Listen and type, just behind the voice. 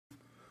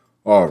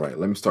Alright,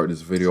 let me start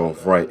this video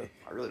off right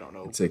I really don't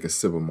know. and take a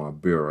sip of my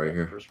beer right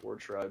here. First War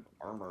Tribe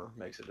armor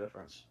makes a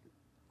difference.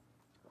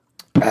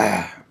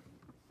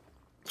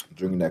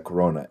 Drinking that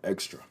Corona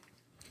extra.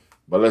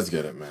 But let's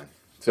get it, man.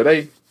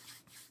 Today,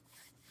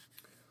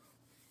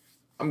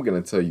 I'm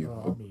going to tell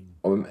you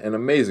an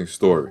amazing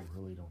story.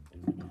 Really don't do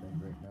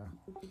anything right now.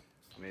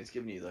 I mean, it's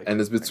giving you like,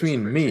 And it's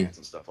between me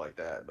and stuff like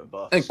that, but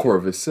buffs and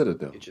Corvus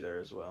Citadel. get you there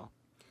as well.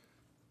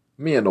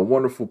 Me and the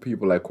wonderful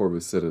people at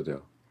Corvus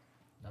Citadel.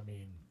 I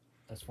mean,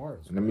 as far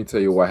as And let me tell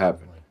you what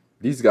happened.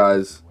 These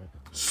guys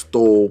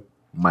stole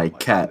my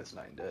cat. It's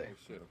night and day.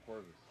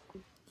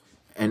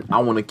 And I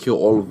want to kill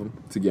all of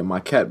them to get my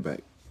cat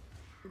back.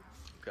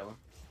 Coming.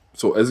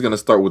 So it's going to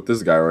start with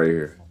this guy right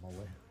here.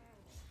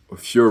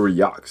 Fury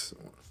Yox.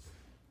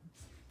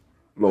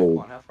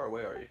 Little How far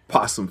away are you?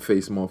 possum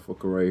face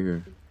motherfucker right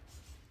here.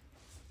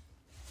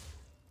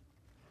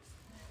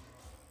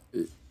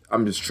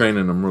 I'm just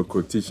training him real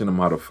quick, teaching him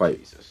how to fight.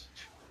 Jesus.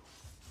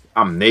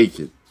 I'm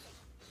naked.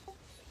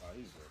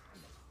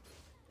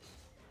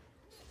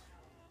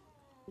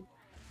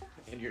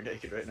 And you're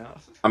naked right now.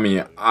 I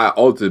mean, I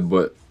ulted,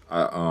 but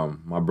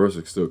my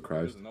berserk still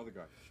crashed.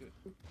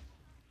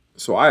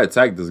 So I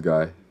attacked this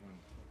guy.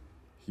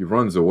 He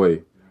runs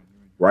away.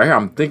 Right here,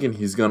 I'm thinking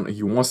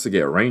he wants to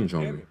get range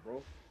on me.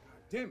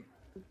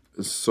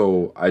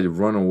 So I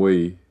run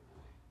away,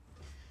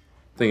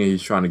 thinking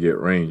he's trying to get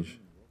range,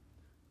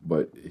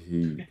 but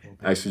he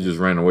actually just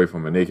ran away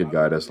from a naked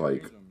guy that's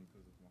like,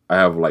 I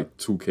have like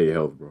 2k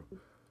health, bro.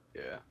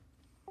 Yeah.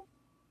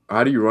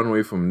 How do you run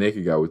away from a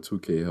naked guy with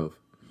 2k health?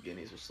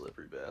 Guineas are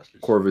slippery bastards.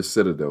 Corvus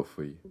Citadel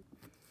for you.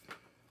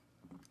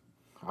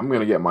 I'm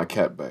gonna get my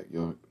cat back,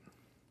 yo.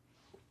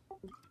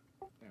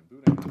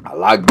 I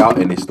logged out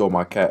and they stole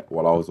my cat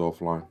while I was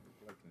offline.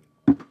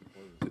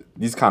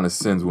 These kind of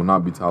sins will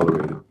not be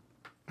tolerated.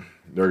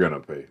 They're gonna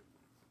pay.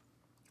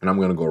 And I'm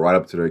gonna go right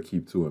up to their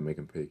keep too and make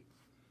them pay.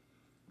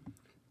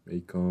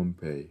 Make them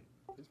pay.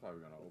 He's probably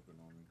gonna open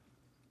on me.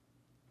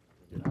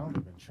 Dude, I don't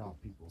even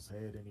chop people's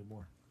head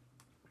anymore.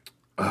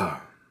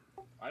 I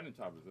didn't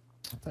chop his.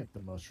 I'll take the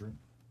mushroom.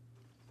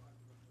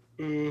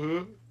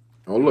 Mm-hmm.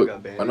 Oh look,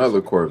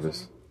 another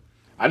Corvus.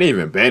 I didn't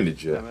even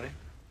bandage How yet. many?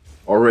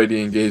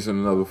 Already engaged in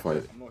another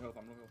fight. I'm no health.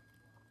 I'm no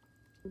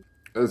health.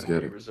 Let's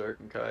get it. Berserk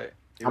and Kite.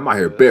 I'm out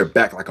here bare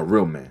back like a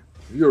real man.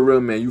 If you're a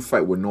real man, you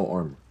fight with no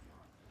armor.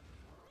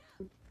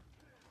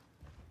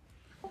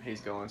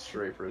 He's going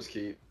straight for his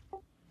keep.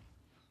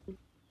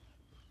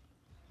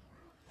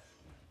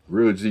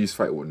 Real G's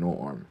fight with no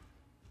armor.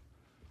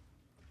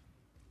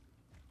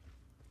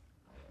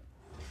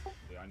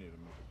 Yeah, I need to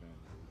make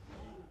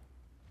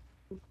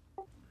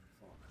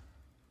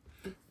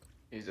a band.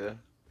 He's a.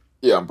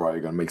 Yeah, I'm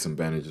probably gonna make some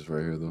bandages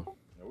right here though.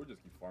 Yeah, we'll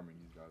just keep farming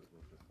these guys, bro.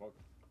 Just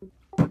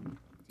fuck 'em.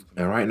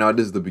 And right now,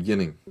 this is the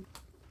beginning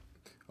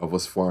of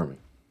us farming.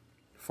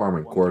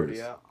 Farming 130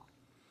 Corvus. out.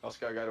 Also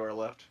got a guy to our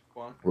left.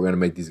 Qwan. We're gonna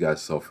make these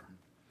guys suffer.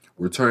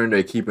 We're turning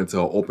their keep into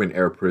an open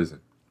air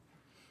prison.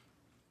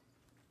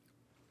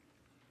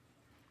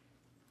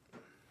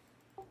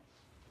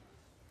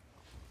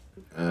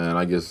 And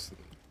I guess,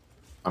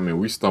 I mean,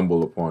 we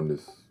stumble upon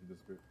this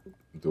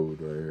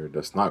dude right here.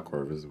 That's not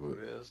Corvus, but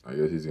It is. I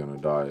guess he's gonna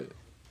die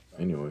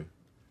anyway.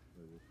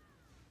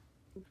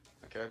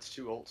 Okay, it's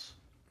 2 ults.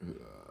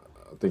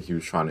 I think he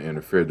was trying to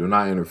interfere. Do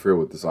not interfere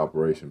with this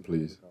operation,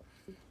 please.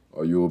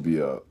 Or you will be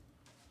a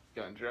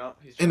Gun drop.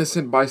 He's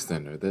innocent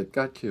bystander that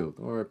got killed.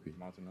 R.I.P.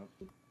 Mountain up.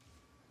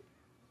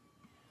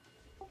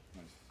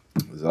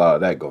 There's a lot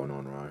of that going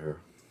on around here.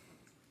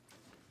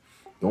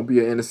 Don't be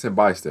an innocent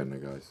bystander,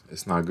 guys.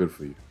 It's not good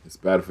for you. It's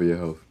bad for your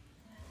health.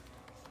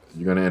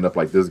 You're gonna end up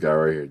like this guy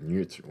right here,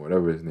 Newt,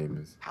 whatever his name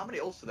is. How many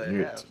ults do they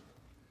Newt. have?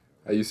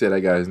 How you say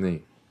that guy's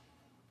name?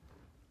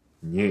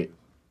 Newt.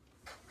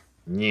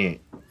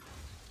 Newt.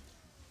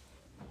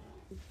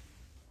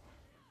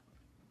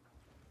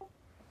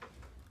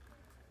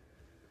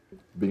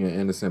 Being an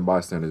innocent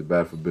bystander is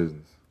bad for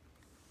business.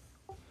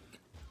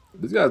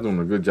 This guy's doing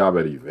a good job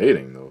at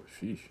evading, though.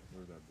 Sheesh.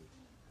 Where's that bitch?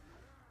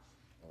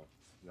 Oh,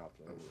 y'all.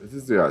 Is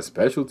this guy's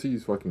specialty?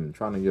 He's fucking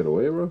trying to get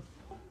away, bro?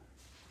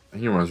 And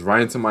he runs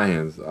right into my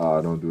hands.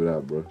 Ah, don't do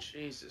that, bro.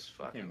 Jesus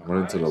fucking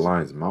Run into the Christ.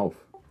 lion's mouth.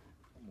 Come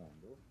on,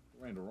 bro.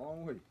 Ran the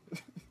wrong way.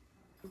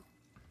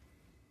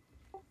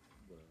 But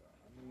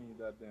I need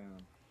that damn.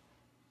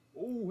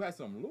 Ooh, had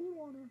some loot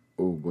on her.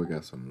 Oh, boy,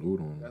 got some loot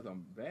on Got him.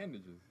 some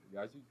bandages.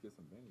 Guys, you get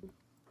some bandages.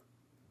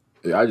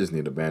 Yeah, I just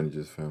need the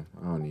bandages, fam.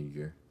 I don't need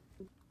gear.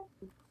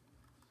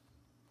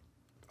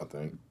 I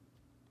think.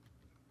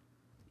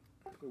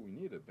 So we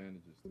need the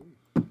bandages too.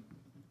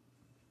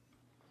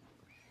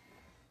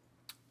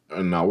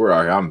 And now we're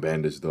out here. I'm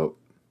bandaged up.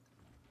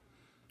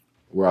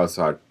 We're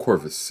outside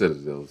Corvus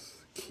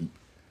Citadel's keep.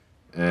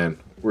 And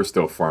we're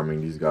still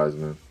farming these guys,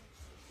 man.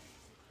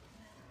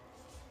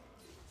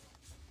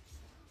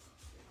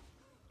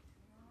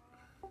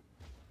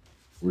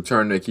 We're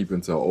turning their keep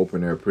into an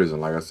open air prison,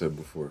 like I said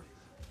before.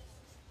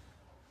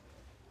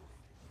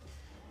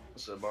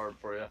 What's a barb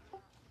for you?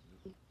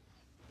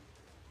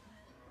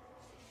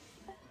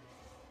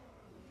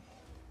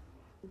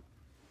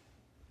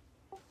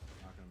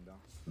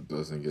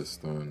 Doesn't get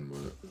stunned,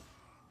 but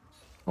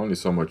only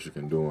so much you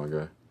can do, my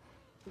guy.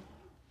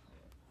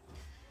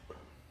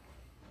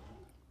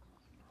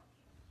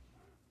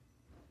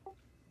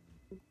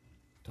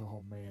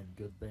 Oh man,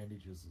 good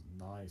bandages is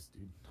nice,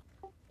 dude.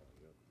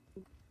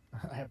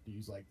 I have to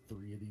use like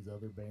 3 of these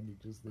other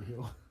bandages to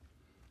heal.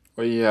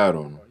 Well, yeah, I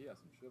don't know. Oh, he has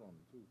some shit on him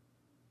too.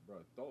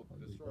 Bro,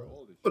 destroy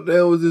all this What shit. the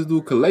hell was this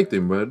dude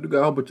collecting, bro? Dude got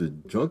a whole bunch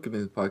of junk in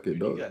his pocket, Dude,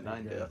 dog. you got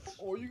 9 deaths.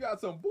 Oh, you got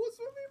some boots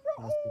for me,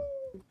 bro? That's the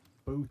Oh.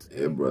 boots.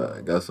 Yeah, and bro. I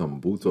gloves. got some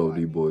boots over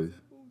these boys.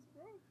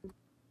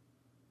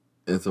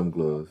 And some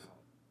gloves.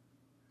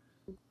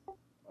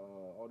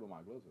 Although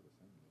my gloves are the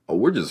same. Oh,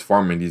 we're just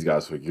farming these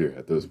guys for gear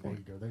at this There you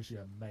point. go. There's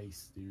your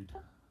mace, dude.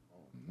 Oh,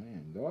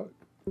 man, dog.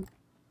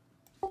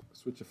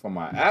 Switching from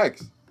my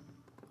axe.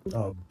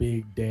 A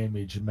big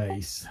damage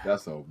mace.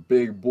 That's a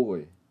big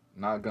boy.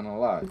 Not gonna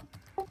lie.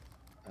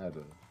 I had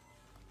to...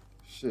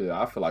 Shit,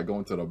 I feel like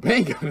going to the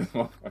bank on this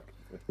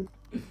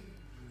motherfucker.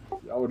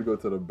 Y'all want to go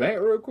to the bank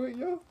real quick,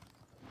 yo?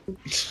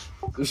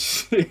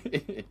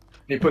 Shit.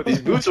 He put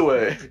these boots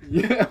away.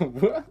 Yeah,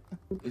 what?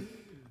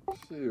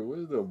 Shit,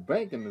 where's the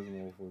bank in this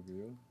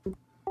motherfucker, yo?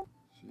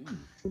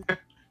 Jeez.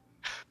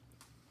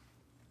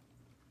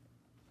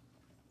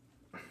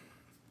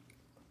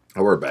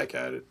 Oh, we're back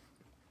at it.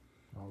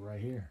 Oh, right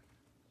here.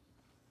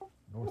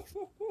 North.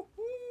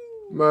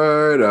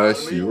 Murder,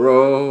 she Let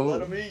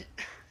wrote. him eat.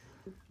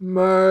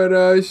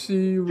 Murder,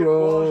 she Get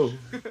wrote.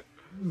 washed.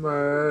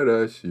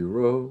 Murder, she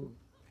wrote.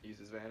 Use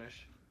his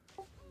vanish.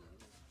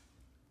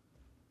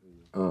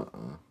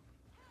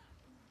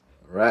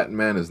 Rat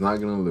man is not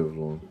gonna live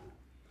long.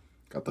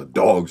 Got the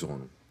dogs on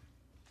him.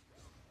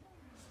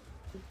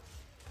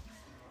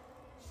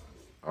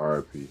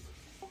 R.I.P.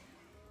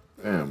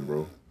 Damn,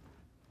 bro.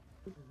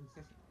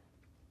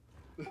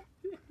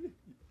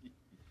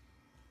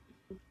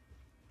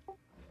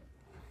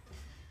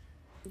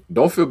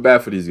 Don't feel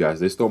bad for these guys.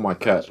 They stole my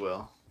cat. As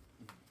well.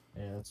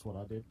 Yeah, that's what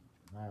I did.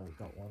 I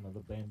got one of the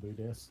bamboo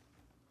discs.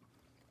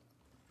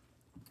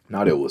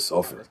 Now they will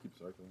suffer. Let's keep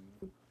circling.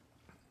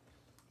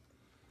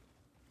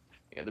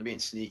 Yeah, they're being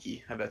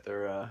sneaky. I bet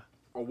they're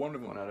Oh, one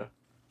of them. going out of.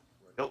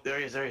 Oh, there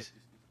he is. There he is.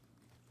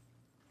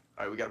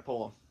 All right, we gotta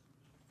pull him.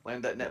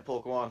 Land that net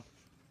pull, Qwan.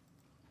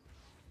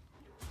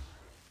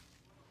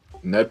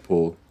 Net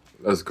pull.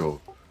 Let's go.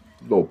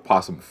 Little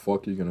possum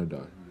fuck, you're gonna die.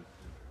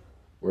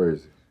 Where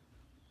is he?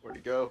 Where'd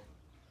he go?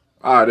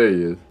 Ah, there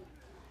he is.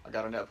 I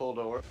got a net pull.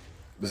 Don't worry.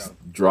 Just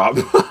drop.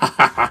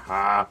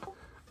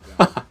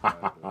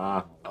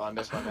 Oh, I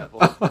missed my net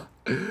pull.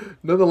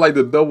 Nothing like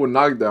the double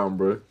knockdown,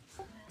 bro,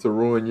 to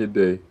ruin your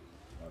day.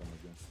 Got him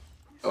again.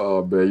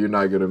 Oh, man, you're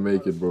not gonna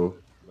make it, bro.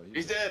 But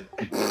He's dead.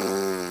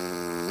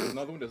 There's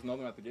another one. There's another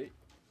one at the gate.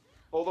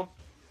 Hold him.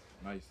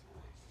 Nice.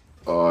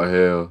 Oh,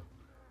 hell.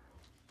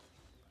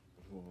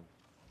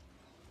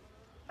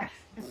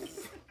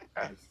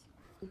 Nice.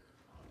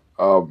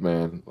 Oh,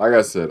 man. Like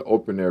I said,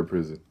 open air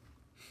prison.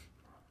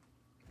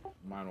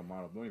 Mine.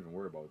 Don't even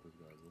worry about this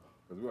guy,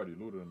 because we already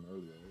looted him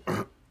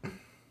earlier.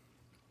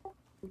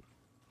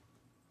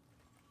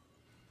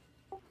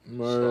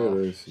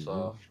 Murder, Soft.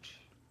 Soft.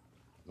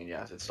 I mean,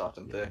 yeah, it's soft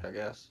and thick, I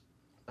guess.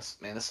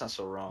 Man, this sounds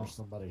so wrong. There's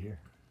somebody here.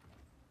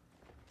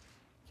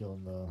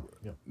 Killing the.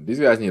 Yep. These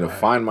guys need to Right.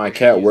 find my We should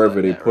cat use wherever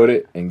that they net, put right?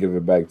 it and give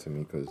it back to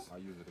me, because I'll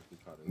use it if we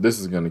try to. this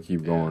is gonna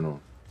keep Yeah. going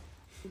on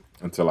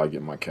until I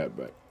get my cat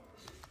back.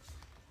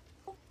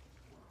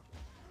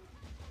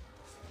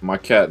 My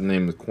cat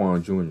name is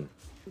Qwan Jr.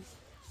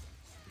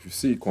 If you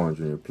see Qwan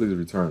Jr., please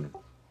return him.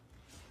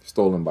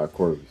 Stolen by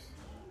Corvus.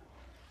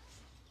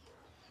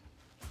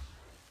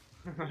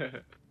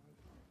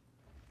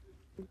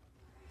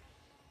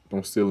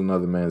 Don't steal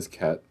another man's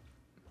cat.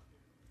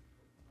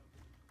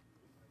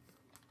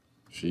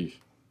 Sheesh.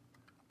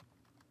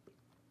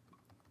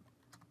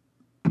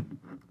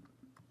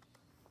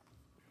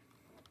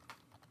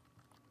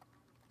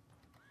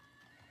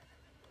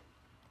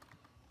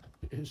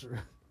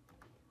 Israel.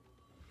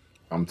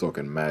 I'm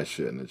talking mad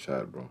shit in the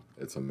chat, bro.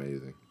 It's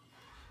amazing.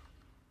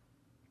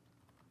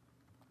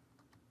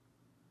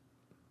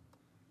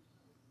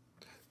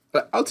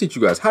 But I'll teach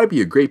you guys how to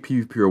be a great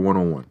PvPer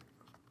 101.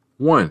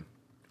 1,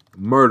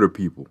 murder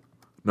people.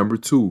 Number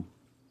 2,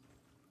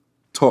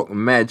 talk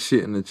mad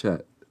shit in the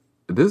chat.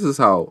 This is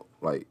how,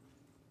 like,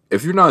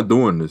 if you're not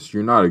doing this,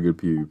 you're not a good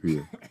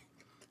PvPer.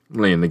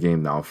 I'm laying the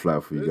game down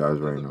flat for you guys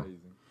right now. Amazing.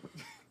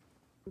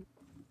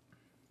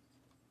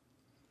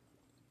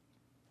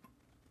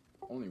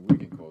 Only we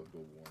can cause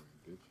global warming,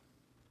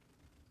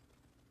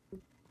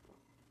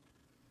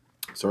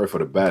 bitch. Sorry for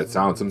the bad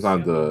sound.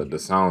 Sometimes the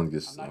sound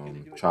gets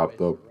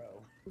chopped up.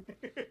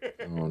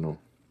 I don't know.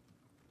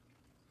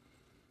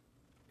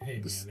 Hey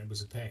This- man, it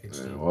was attacking Yeah,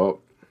 still.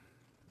 well,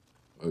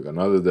 look,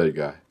 another dead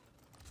guy.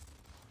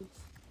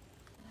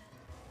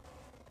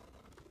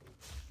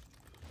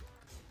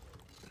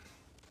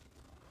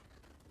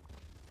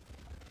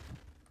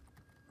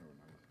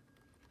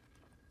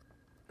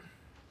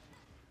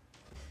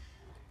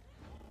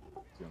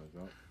 Is he on the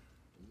jump?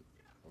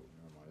 Oh,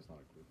 never mind. It's not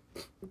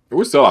a clip.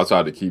 We're still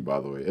outside the keep, by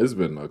the way. It's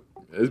been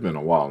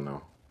a while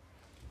now.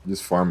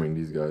 Just farming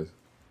these guys.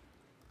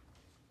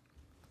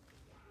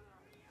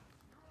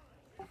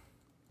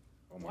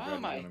 Oh my Why God,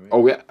 am I- you're gonna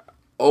make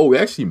Oh, it. we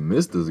actually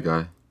missed this guy.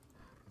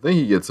 I think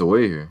he gets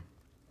away here.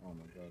 Oh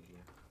my God,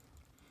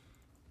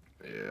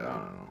 bro. Yeah, I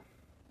don't know.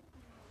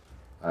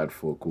 I had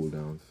full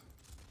cooldowns.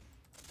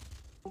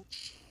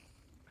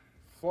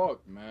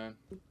 Fuck, man.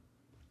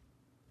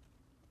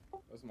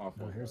 That's my Oh,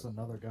 fault. here's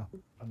another guy.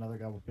 Another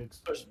guy with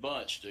pigs. There's a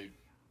bunch, dude.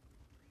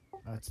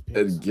 That's pigs.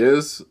 And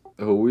guess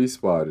who we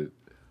spotted?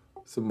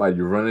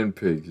 Somebody running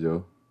pigs,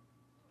 yo.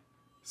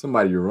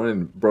 Somebody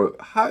running, bro.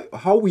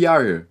 How we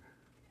out here?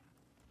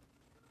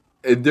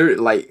 And they're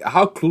like,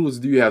 how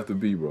clueless do you have to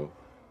be, bro?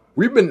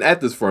 We've been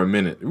at this for a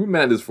minute. We've been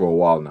at this for a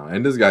while now,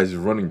 and this guy's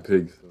just running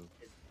pigs.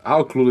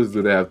 How clueless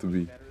do they have to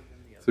be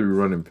be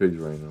running pigs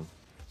right now?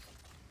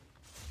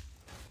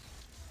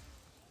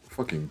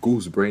 Fucking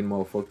goose brain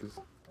motherfuckers.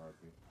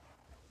 RP.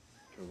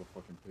 Kill the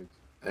fucking pigs.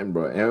 And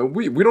bro, and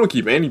we don't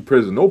keep any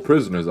prisoners, no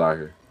prisoners out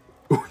here.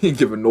 We ain't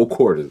giving no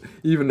quarters.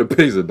 Even the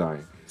pigs are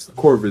dying.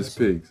 Corvus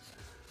pigs.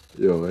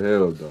 Yo,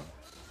 hell no.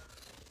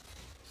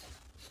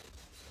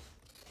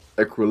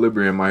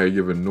 Equilibrium out here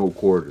giving no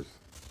quarters.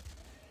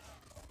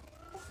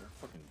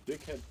 Fucking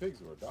dickhead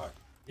pigs will die.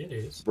 It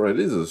is. Bro,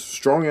 these are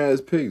strong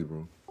ass pigs,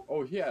 bro.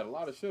 Oh, he had a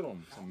lot of shit on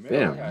him. Some mail.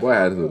 Damn, He had boy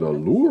had mail. the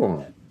loot on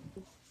him.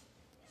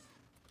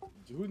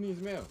 Who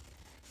needs mail?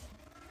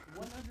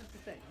 100%.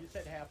 You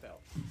said half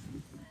elf.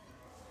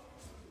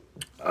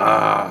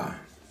 Ah.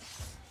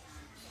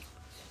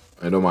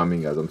 I don't mind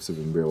me, guys. I'm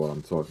sipping beer while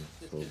I'm talking,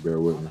 so bear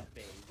with me. You're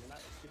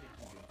not giving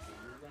you're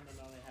running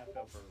on a half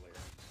elf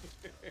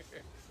earlier.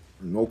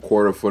 No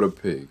quarter for the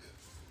pigs.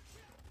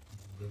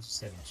 Just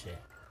said in chat.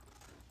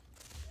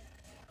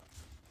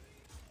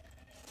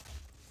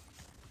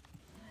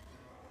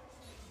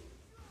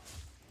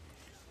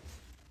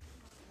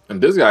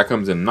 And this guy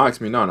comes and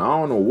knocks me down. I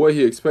don't know what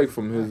he expects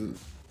from his.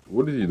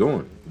 What is he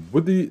doing?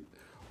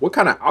 What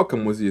kind of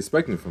outcome was he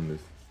expecting from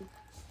this?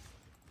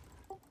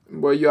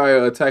 Boy, you out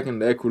here attacking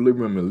the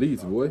equilibrium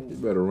elites, boy. You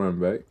better run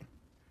back,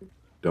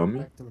 dummy.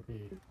 Back to the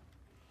pig.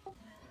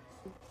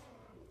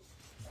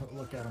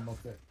 Look at him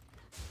up there.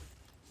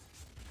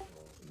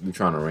 You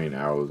trying to rain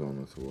arrows on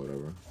us or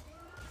whatever.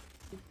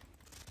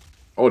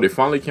 Oh, they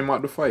finally came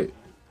out to fight.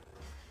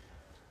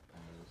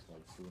 It's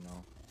like 2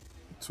 now.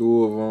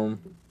 2 of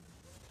them.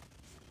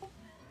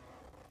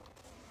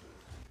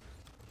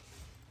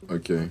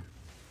 Okay.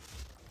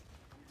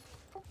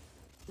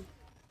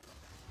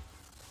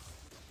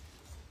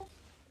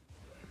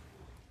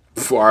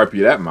 Before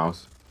RP that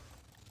mouse.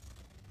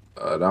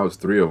 That was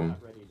 3 of them.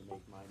 Not ready to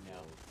make mine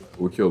now.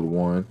 We killed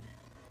 1.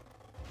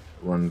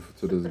 Run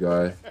to this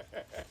guy.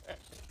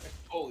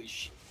 Holy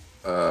shit.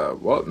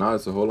 Well, now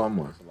it's a whole lot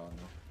more. That's a lot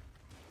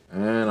now.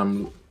 And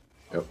I'm.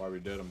 Yep. Why we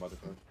dead? I'm about to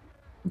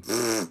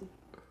crash.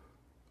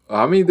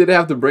 How many did they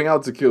have to bring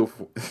out to kill?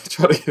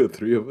 Try to kill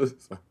 3 of us.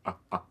 It's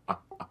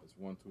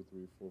 1, 2,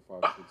 3, 4,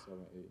 5, 6, 7,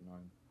 8,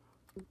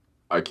 9.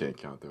 I can't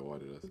count that. Why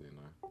did I say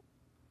 9?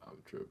 I'm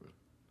tripping.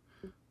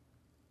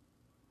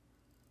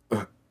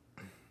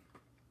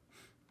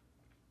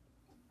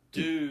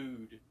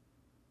 Dude.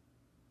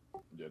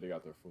 Yeah, they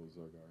got their full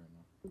Zerg out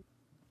right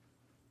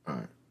now.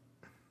 Alright.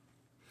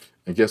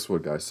 And guess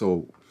what, guys?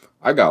 So,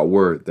 I got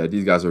word that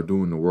these guys are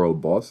doing the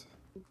world boss.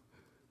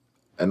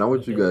 And I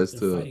want you guys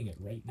They're to. fighting it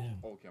right now.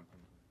 Whole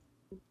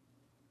campaign.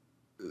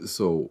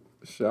 So,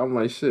 shit, I'm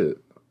like, shit.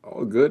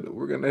 All good.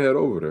 We're gonna head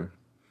over there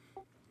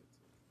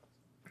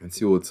and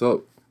see what's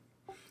up.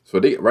 So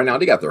right now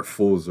they got their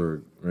full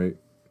Zerg, right?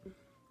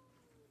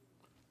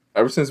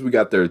 Ever since we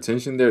got their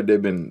attention there,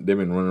 they've been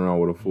running around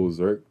with a full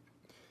Zerg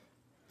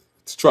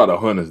to try to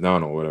hunt us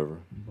down or whatever.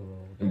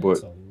 Bro, But-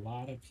 there's a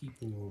lot of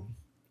people.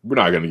 We're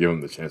not gonna give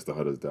them the chance to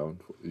hunt us down.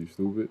 You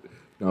stupid.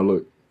 Now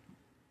look.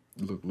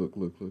 Look.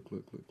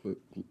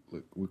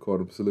 We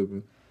caught him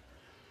slipping.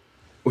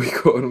 We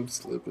caught him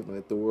slipping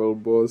at the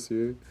world boss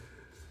here.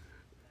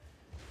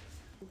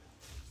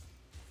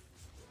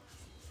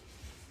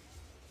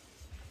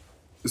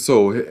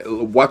 So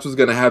watch what's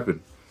gonna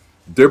happen.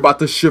 They're about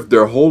to shift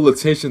their whole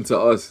attention to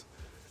us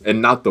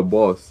and not the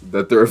boss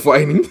that they're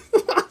fighting.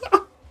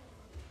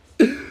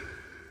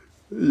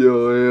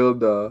 Yo, hell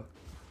nah.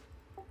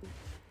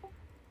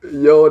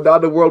 Yo, now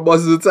the world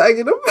boss is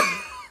attacking them.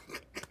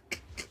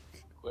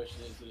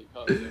 Question is, did it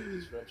cause enough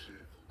disruption?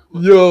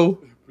 Yo,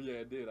 Yeah,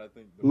 it did. I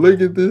think. look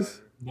at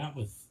this. Not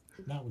with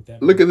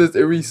that. Look at this.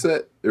 It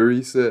reset. It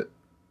reset.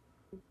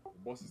 The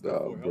boss is Nah, still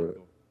full bro. health,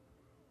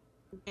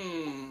 though.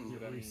 Hmm. Yeah,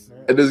 that means-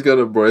 Reset. And it's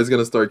gonna, bro. It's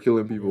gonna start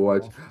killing people.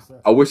 Watch.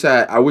 I wish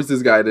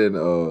this guy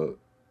didn't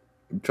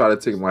try to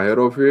take my head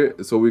off here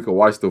so we could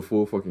watch the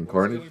full fucking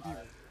carnage. Killing people.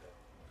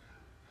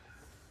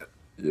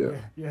 Yeah.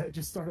 Yeah, it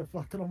just started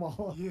fucking them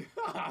all up.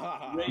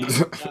 Yeah.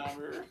 Raise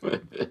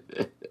timer.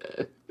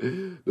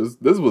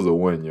 This was a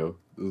win, yo.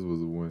 This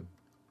was a win.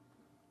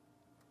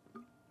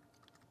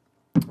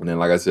 And then,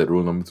 like I said,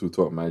 rule number 2: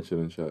 talk mad shit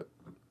in chat,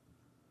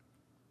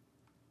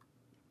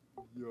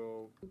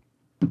 Yo.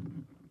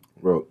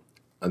 bro.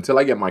 Until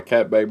I get my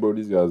cat back, bro,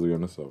 these guys are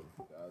gonna suffer.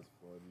 That's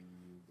funny.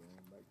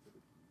 Going back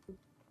to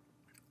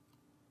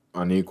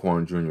I need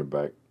Qwan Jr.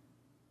 back.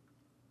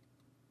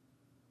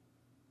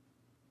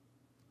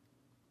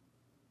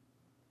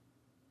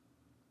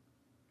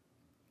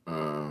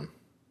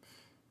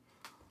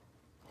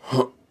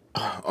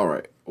 All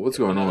right, what's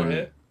going on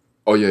here?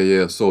 Oh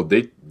yeah. So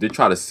they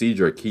try to siege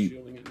or keep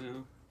Shielding it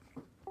now.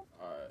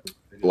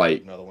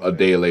 like a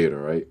day later,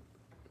 right?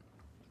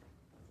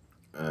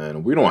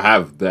 And we don't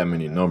have that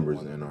many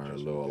numbers in our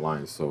little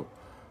alliance, so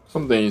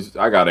some things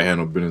I gotta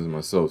handle business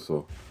myself.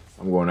 So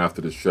I'm going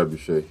after this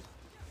trebuchet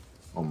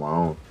on my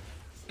own.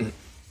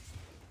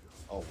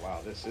 Oh wow,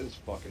 this is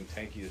fucking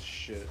tanky as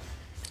shit.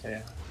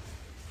 Yeah.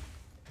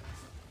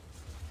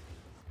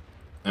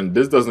 And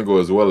this doesn't go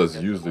as well as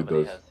it usually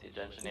Somebody does. has siege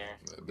engineer.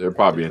 They're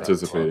probably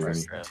anticipating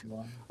me.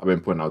 Yeah. I've been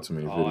putting out too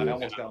many Oh, I videos.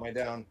 almost got my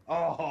down.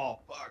 Oh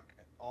fuck,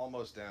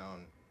 almost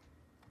down.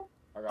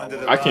 Under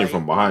the I came right,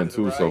 from behind under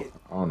the too, so right.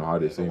 I don't know how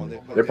they see one me.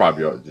 they put They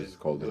probably down are just is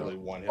called it literally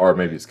out, one hit or away.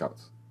 maybe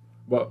scouts.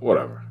 But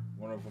whatever.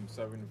 One of them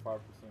 75%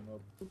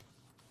 up.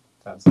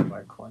 That's in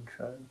my Qwan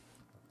tribe.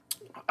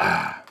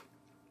 Ah.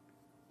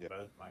 Both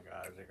my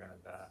guys are gonna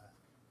die.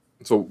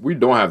 So we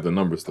don't have the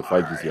numbers to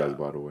fight these guys,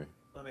 by the way.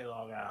 Let me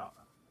log out.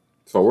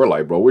 So we're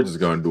like, bro, we're just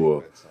gonna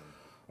do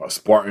a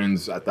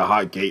Spartans at the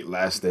hot gate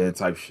last stand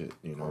type shit.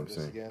 You know what I'm Corvus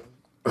saying? again,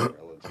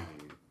 relative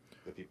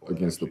to the people that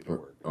Against the actually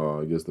do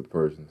work. against the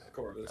Persians.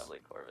 Corvus. Probably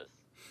Corvus.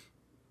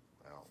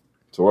 Wow.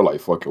 So we're like,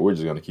 fuck it, we're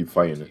just gonna keep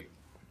fighting it.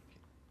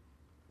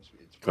 It's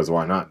Cause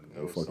why not?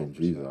 no No fucking self-respect.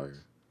 G's out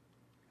here.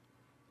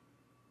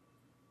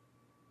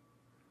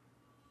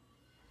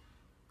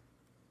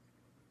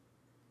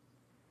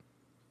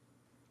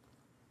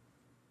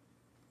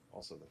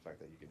 Also, the fact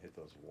that you can hit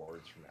those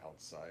wards from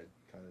outside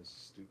kind of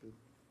stupid.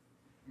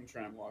 I'm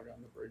trying to log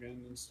on the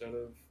brigand instead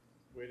of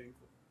waiting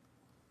for.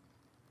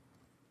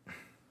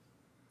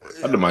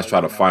 I might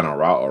try to find a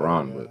route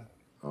around, but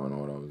I don't know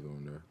what I was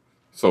doing there.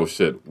 So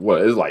shit,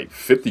 what? It's like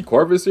 50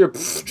 Corvus here?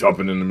 Pfft,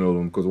 jumping in the middle of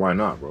them, cause why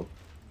not, bro?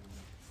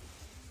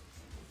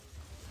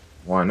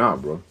 Why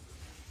not, bro?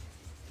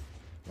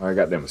 I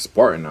got them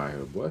Spartan out here,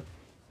 boy.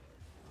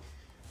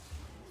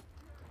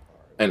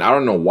 And I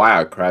don't know why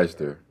I crashed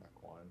there. Not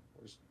Qwan.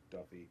 Where's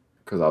Duffy?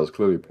 Because I was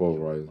clearly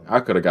polarizing. I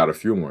could have got a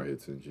few more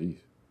hits in, jeez.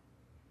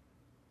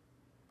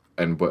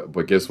 And but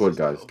guess what,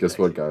 guys? Guess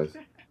what, guys?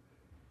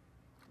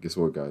 Guess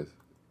what, guys?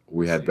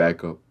 We had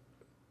backup.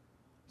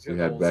 We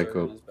had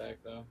backup. Back,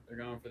 though. They're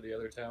going for the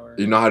other tower.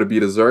 You know how to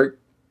beat a Zerg?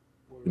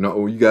 You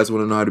know? You guys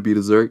want to know how to beat a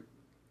Zerg?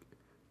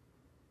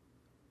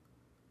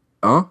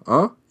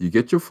 You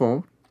get your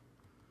phone.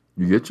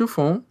 You get your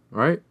phone,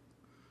 right?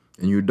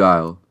 And you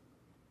dial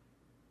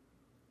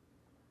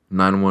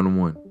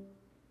 911.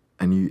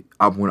 And you,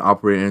 when the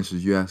operator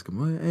answers, you ask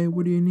him, hey,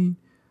 what do you need?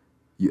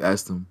 You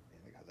ask them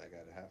Yeah, I got that guy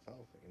to half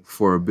health.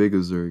 for a bigger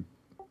Zerg.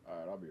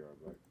 Alright, I'll be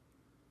right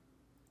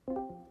back.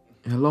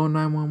 Hello,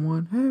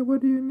 911. Hey,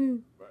 what do you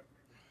need?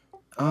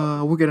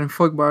 We're getting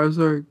fucked by a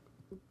Zerg.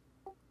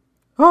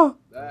 Oh,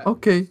 That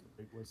okay.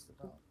 Big waste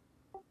of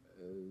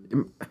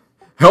time.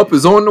 Help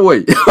is on the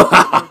way.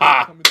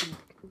 coming through.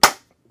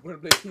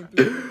 When they came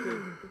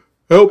through.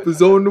 Help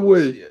is on the See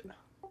way. it.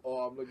 Oh,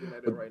 I'm looking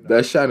at it right now.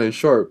 That's shining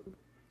sharp.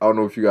 I don't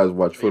know if you guys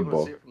watch Are you able to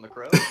football. see it from the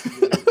crowd? Yeah,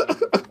 it's coming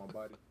up on my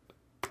body.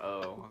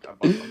 Oh,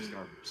 I'm just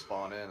gonna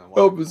spawn in and watch.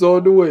 Help is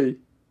on the way.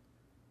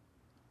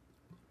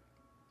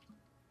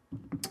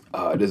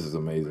 This is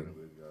amazing.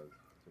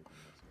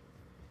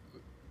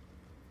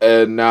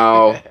 And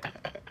now,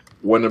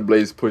 when the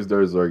Blaze pushed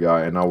their Zerg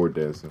out, and now we're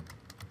dancing.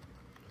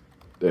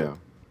 Damn.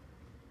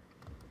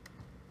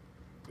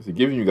 See,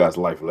 giving you guys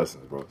life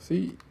lessons, bro.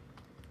 See?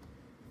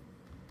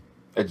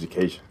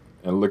 Education.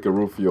 And look at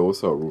Rufio.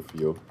 What's up,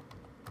 Rufio?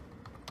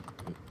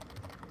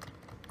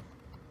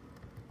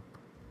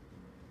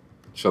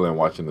 Chilling,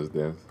 watching us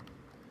dance.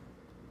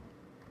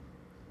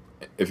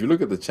 If you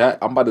look at the chat,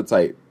 I'm about to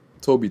type,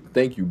 Toby,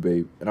 thank you,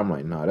 babe. And I'm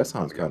like, nah, that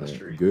sounds kind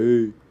of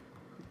gay.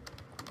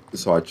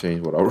 So I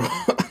changed what I wrote.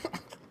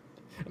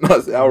 And I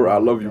said, I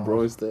love you,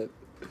 bro, instead.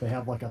 They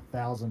have like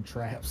 1,000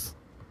 traps.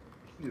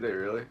 Do they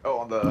really? Oh,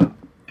 on the.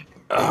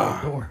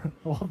 Door.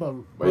 On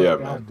the But yeah,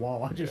 down man.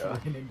 wall. I just Yeah.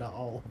 ran into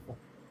all of them.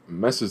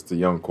 Message to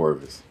young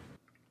Corvus.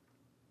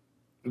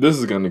 This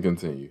is going to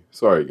continue.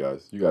 Sorry,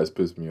 guys. You guys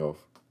pissed me off.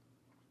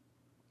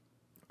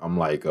 I'm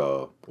like,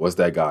 what's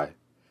that guy?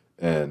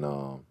 And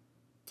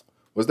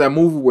what's that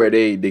movie where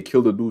they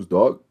kill the dude's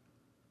dog?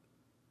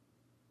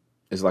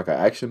 It's like an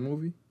action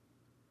movie.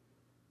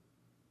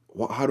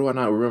 How do I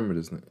not remember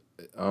this?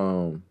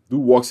 Dude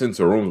walks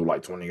into rooms with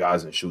like 20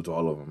 guys and shoots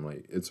all of them.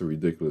 Like, it's a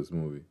ridiculous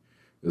movie.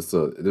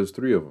 There's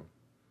 3 of them.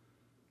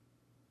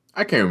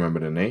 I can't remember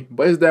the name,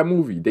 but it's that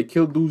movie. They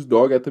killed dude's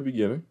dog at the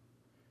beginning.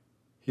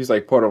 He's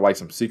like part of like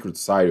some secret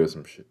society or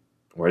some shit,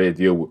 where they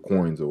deal with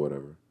coins or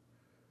whatever.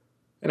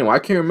 Anyway, I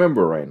can't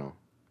remember right now,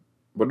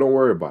 but don't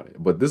worry about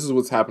it. But this is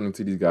what's happening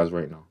to these guys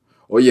right now.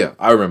 Oh yeah,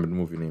 I remember the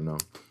movie name now.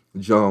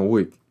 John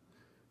Wick.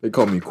 They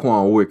call me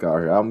Qwan Wick out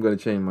here. I'm gonna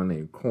change my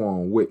name,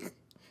 Qwan Wick.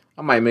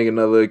 I might make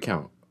another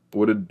account.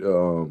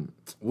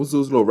 What's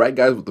those little rat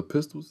guys with the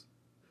pistols?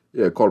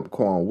 Yeah, call them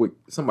Qwan Wick.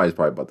 Somebody's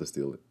probably about to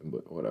steal it,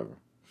 but whatever.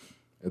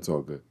 It's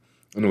all good.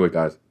 Anyway,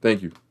 guys,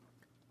 thank you.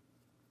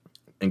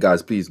 And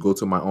guys, please go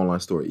to my online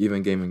store,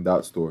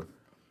 evengaming.store,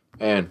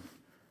 and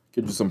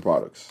get you some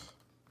products.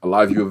 A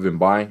lot of you have been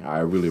buying. I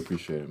really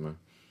appreciate it, man.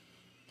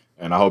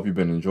 And I hope you've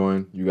been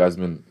enjoying. You guys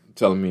been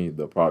telling me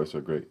the products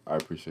are great. I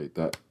appreciate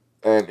that.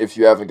 And if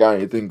you haven't got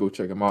anything, go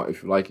check them out.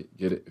 If you like it,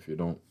 get it. If you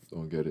don't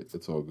get it.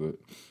 It's all good.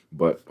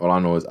 But all I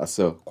know is I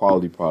sell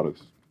quality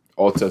products,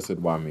 all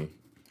tested by me.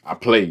 I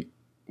play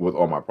with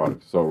all my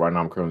products. So right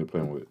now I'm currently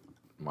playing with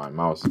my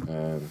mouse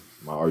and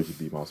my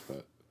RGB mouse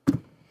pad.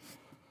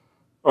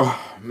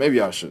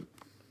 Maybe I should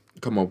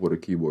come up with a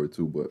keyboard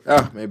too,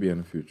 but maybe in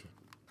the future.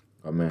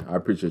 But man, I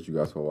appreciate you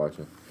guys for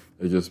watching.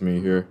 It's just me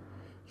here,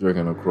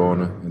 drinking a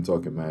Corona and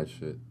talking mad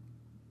shit.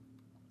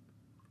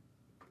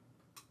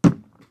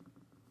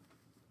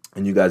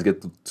 And you guys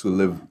get to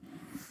live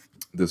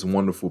this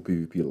wonderful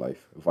PvP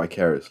life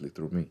vicariously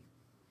through me.